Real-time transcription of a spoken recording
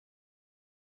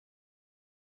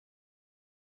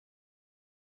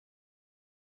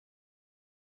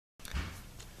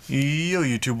Yo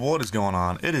YouTube, what is going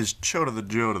on? It is Joe to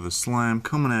the Slam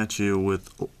coming at you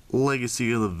with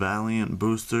Legacy of the Valiant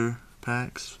booster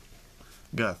packs.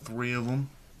 Got 3 of them,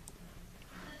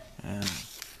 and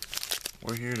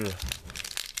we're here to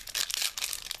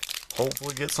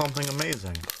hopefully get something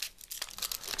amazing.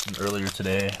 And earlier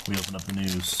today, we opened up the new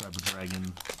Cyber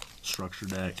Dragon structure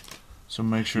deck. So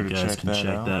make sure to check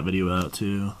that video out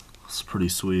too. It's pretty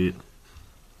sweet.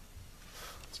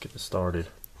 Let's get this started.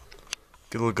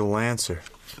 Get a look at Lancer,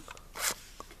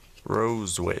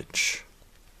 Rose Witch,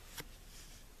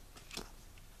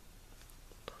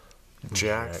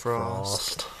 Jack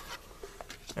Frost,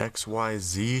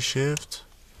 XYZ Shift.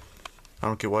 I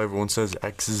don't get why everyone says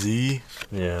XZ.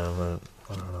 Yeah, but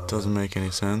I don't know. Doesn't make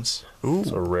any sense. Ooh,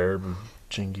 it's a rare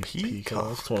Jingy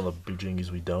Peacock. It's one of the big Jingies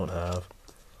we don't have.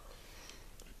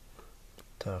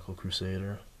 Tackle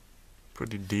Crusader.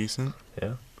 Pretty decent.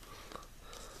 Yeah.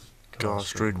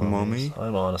 Gostrick Mummy.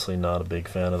 I'm honestly not a big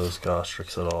fan of those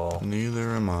Gostricks at all.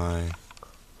 Neither am I.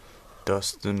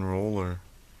 Dustin Roller.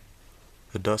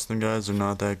 The Dustin guys are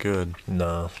not that good.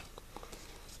 No.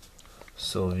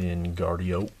 Sylvian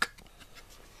Guardioch.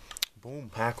 Boom,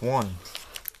 pack 1.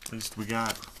 At least we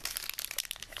got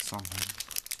something.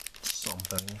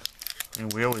 Something. I mean,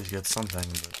 we always get something,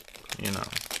 but, you know.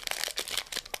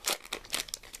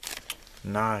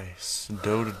 Nice.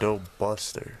 Do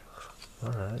Buster.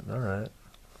 Alright.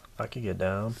 I could get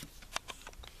down.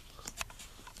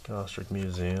 Gostrick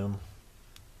Museum.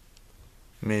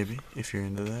 Maybe, if you're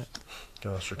into that.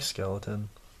 Gostrick Skeleton.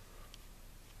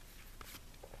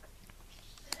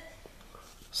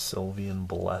 Sylvian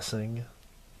Blessing.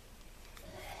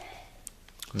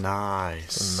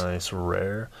 Nice. A nice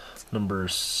rare. Number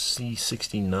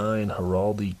C69,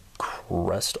 Heraldi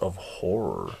Crest of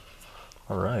Horror.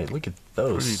 Alright, look at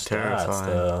those Pretty stats,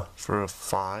 terrifying. For a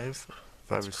 5?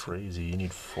 That's crazy. You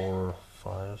need 4 or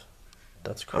 5.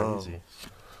 That's crazy. Oh,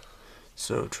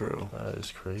 so true. That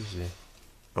is crazy.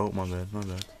 Oh, my bad.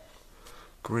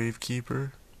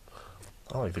 Gravekeeper.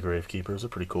 I like the Gravekeepers. They're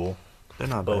pretty cool. They're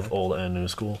not both bad. Old and new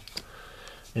school.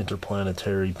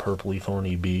 Interplanetary Purpley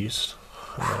Thorny Beast.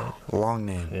 Right. Long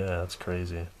name. Yeah, that's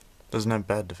crazy. Doesn't have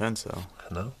bad defense though.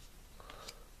 No.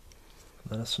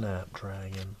 Then a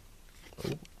Snapdragon.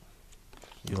 Oh.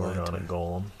 You like on it,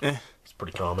 Golem. It's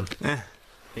pretty common.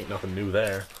 Ain't nothing new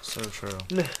there. So true.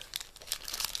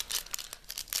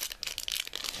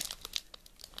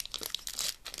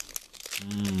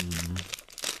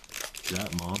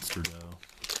 That monster though.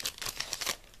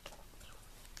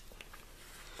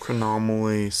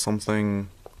 Chronomaly something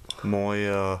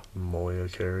Moya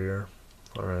Carrier.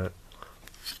 Alright.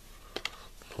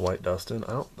 White Dustin.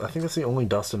 I think that's the only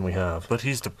Dustin we have. But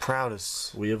he's the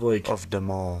proudest we have like of them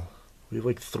all. We have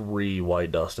like 3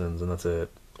 White Dustins and that's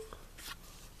it.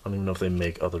 I don't even know if they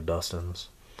make other Dustins.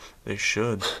 They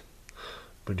should.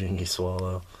 Bujingi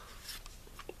Swallow.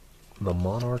 The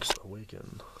Monarchs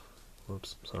Awaken.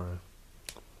 Whoops, sorry.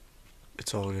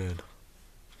 It's all good.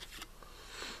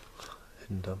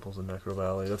 Hidden Temples in Necro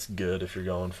Valley. That's good if you're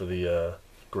going for the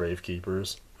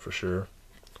Gravekeepers, for sure.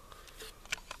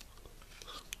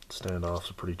 Standoff's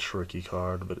a pretty tricky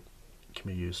card, but it can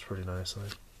be used pretty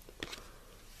nicely.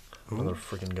 Ooh. Another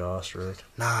freaking Gostrick.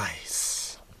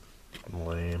 Nice.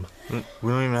 Lame. We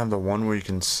don't even have the one where you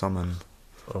can summon.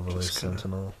 Overlay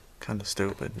Sentinel. Kinda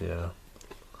stupid. Yeah.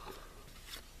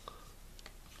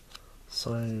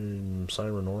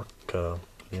 Cyrenorca.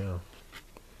 Yeah.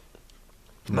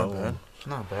 Not bad.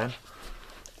 Not bad.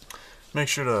 Make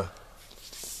sure to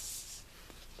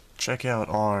check out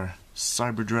our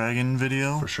Cyber Dragon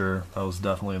video. For sure. That was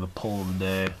definitely the pull of the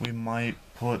day. We might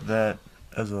put that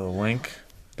as a link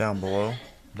down below.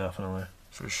 Definitely.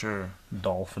 For sure.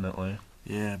 Dolphinately.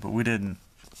 Yeah, but we didn't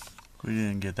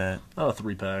get that. Oh,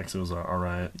 3 packs. It was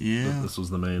alright. Yeah. This was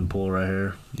the main pull right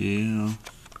here. Yeah.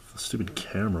 The stupid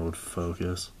camera would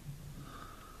focus.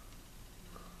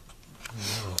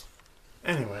 No.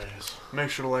 Anyways, make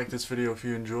sure to like this video if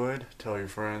you enjoyed. Tell your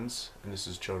friends. And this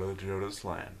is Joe to the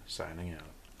Slam signing out.